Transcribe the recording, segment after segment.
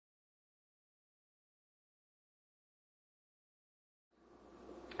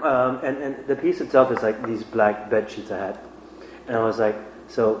And the piece itself is like these black bed sheets I had, and I was like,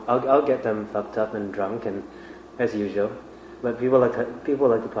 so I'll get them fucked up and drunk and as usual, but people like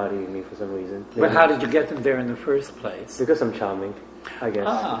to party with me for some reason. But how did you get them there in the first place? Because I'm charming, I guess.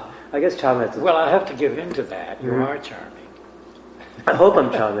 Ah. I guess charm has. Well, I have to give in to that. You are charming. I hope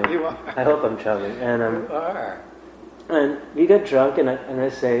I'm charming. You are. I hope I'm charming, and You are. And we get drunk, and I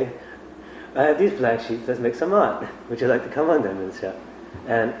say, I have these black sheets. Let's make some art. Would you like to come on them and stuff?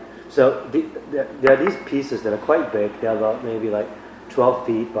 And so there are these pieces that are quite big. They're about maybe like 12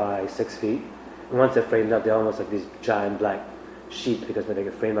 feet by 6 feet. And once they're framed up, they're almost like these giant black sheets, because when they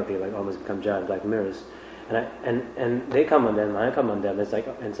get framed up, they like almost become giant black mirrors. And they come on them, I come on them. It's like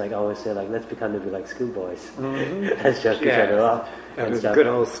I always say, like, let's pretend to be like schoolboys. Let's just each other off. And the good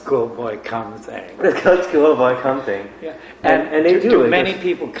old schoolboy come thing. The good schoolboy come thing. Yeah. And they do many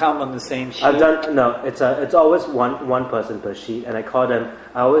people come on the same sheet? I've done no. It's always one person per sheet, and I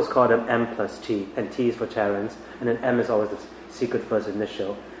always call them M plus T, and T is for Terence, and then M is always the secret first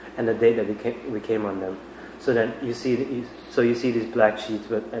initial, and the date that we came on them. So then you see these black sheets,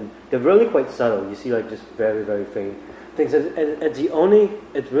 and they're really quite subtle. You see like just very very faint things. It's the only.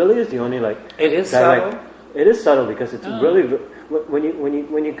 It really is the only like. It is subtle. It is subtle because it's really when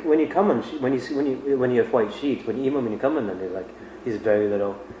you come on when you have white sheets, even when you come on them, they're like these very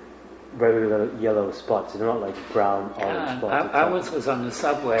little yellow spots. They're not like brown orange spots. I was on the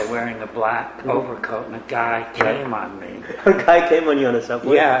subway wearing a black overcoat, and a guy came on me. A guy came on you on the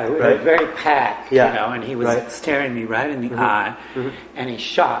subway? Yeah, it was very packed, yeah. You know, and he was staring me right in the eye, and he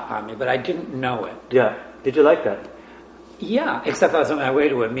shot on me, but I didn't know it. Yeah. Did you like that? Yeah, except I was on my way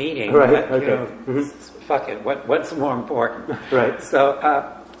to a meeting. Right, but, you know, fuck it, what's more important? Right. So,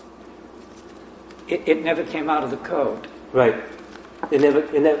 it never came out of the coat. Right. You never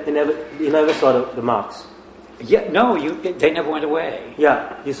saw the marks. Yeah, no, they never went away.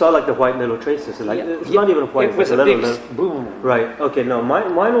 Yeah, you saw like the white little traces. It's not even white. It was a little, big boom. Right. Okay. No,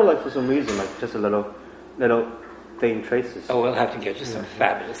 mine were like for some reason like just a little faint traces. Oh, we'll have to get you some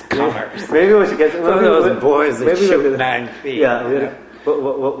fabulous colors. Maybe we should get some of those boys that shoot 9 feet. Yeah.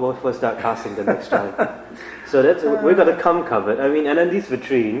 We'll start casting the next time. So we've got a cum covered. I mean, and then these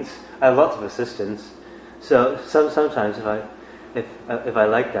vitrines. I have lots of assistants. So sometimes if I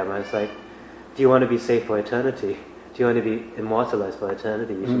like them, I was like, do you want to be safe for eternity? Do you want to be immortalized for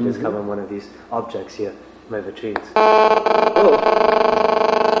eternity? You should just come on one of these objects here, my vitrines. Oh.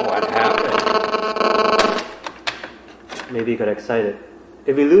 What happened? Maybe you got excited.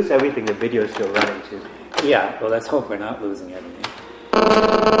 If we lose everything, the video is still running too. Yeah, well, let's hope we're not losing everything.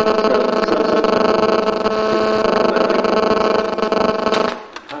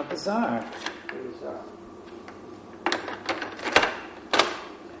 How bizarre.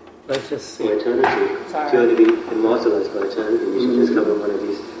 Let's just see. For eternity. If you want to be immortalized for eternity, you should just cover one of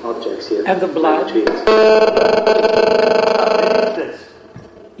these objects here. And the blood? Maybe it's this.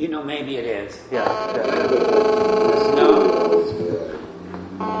 You know, maybe it is. Yeah. No.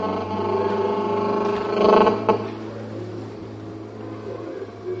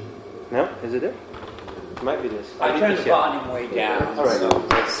 No? Is it it? It might be this. I turned the volume way down, All right. so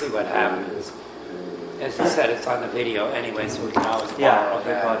let's see what happens. As you said, it's on the video anyway, so we can always borrow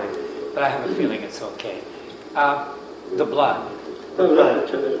that. But I have a feeling it's okay. The blood. The blood.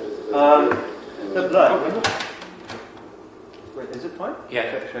 The blood. Wait, is it fine?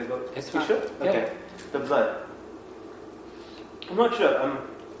 Yeah. Should I go? It's You fine. sure? Yeah. Okay. The blood. I'm not sure.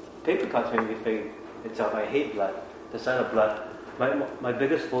 Paper cuts make me fade itself. I hate blood. The sight of blood. My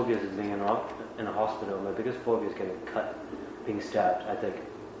biggest phobia is being in a hospital. My biggest phobia is getting cut, being stabbed. I think.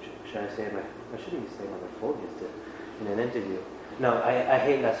 Should I say I shouldn't be saying what my phobias did in an interview. No, I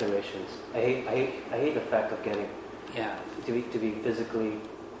hate lacerations. I hate the fact of getting to be physically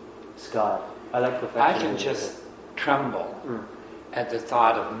scarred. I like perfection. I can just tremble at the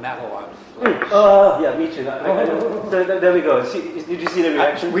thought of metal on flesh. Yeah, me too. So there we go. Did you see the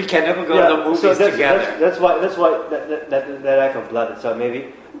reaction? We can never go to the movies together. That's why that act of blood. So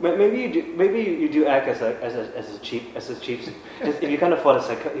maybe you do act as a cheap. If you can't afford a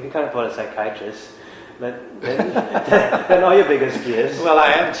psychiatrist, then all your biggest fears. Well,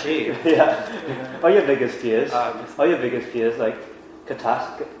 I am cheap. Yeah. All your biggest fears. Like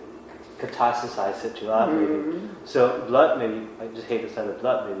catastrophize it to art, maybe. So blood, maybe. I just hate the sight of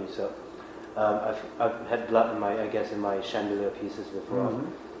blood, maybe. So I've had blood in my chandelier pieces before.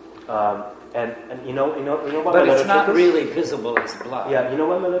 And you know what? But it's not really visible as blood. Yeah, you know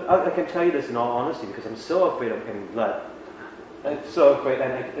what? I can tell you this in all honesty because I'm so afraid of getting blood. I'm so afraid,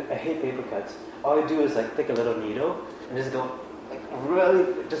 and I hate paper cuts. All I do is like take a little needle and just go like really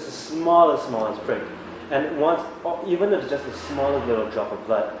just the smallest prick, And once, even if it's just a small little drop of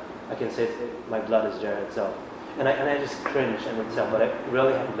blood, I can say my blood is there itself. And I just cringe in itself, but I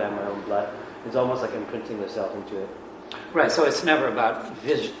really have to have my own blood. It's almost like imprinting yourself into it. Right, so it's never about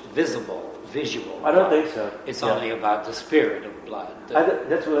visual. I don't think so. It's only about the spirit of blood.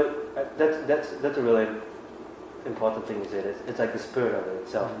 That's a really important thing to say. It's like the spirit of it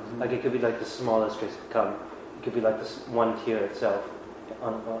itself. Mm-hmm. Like it could be like the smallest trace of cum. It could be like this one tear itself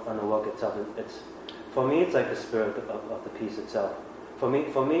on the work itself. It's for me. It's like the spirit of the piece itself. For me,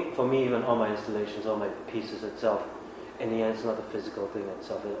 even all my installations, all my pieces itself, in the end, it's not the physical thing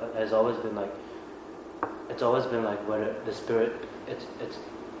itself. It has always been like. It's always been like whether the spirit. It's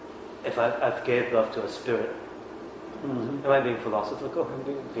if I've gave birth to a spirit. Mm-hmm. Am I being philosophical? Am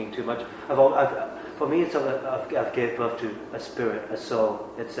I being too much? For me, it's I've gave birth to a spirit, a soul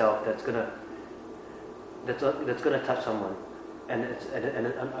itself that's gonna touch someone, and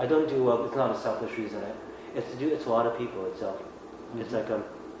I don't do well. It's not a selfish reason. It's for other people itself. Mm-hmm. It's like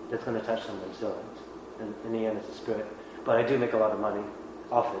that's gonna touch someone. So, in the end, it's a spirit. But I do make a lot of money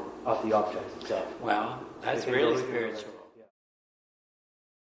off the object itself. Well, that's really spiritual.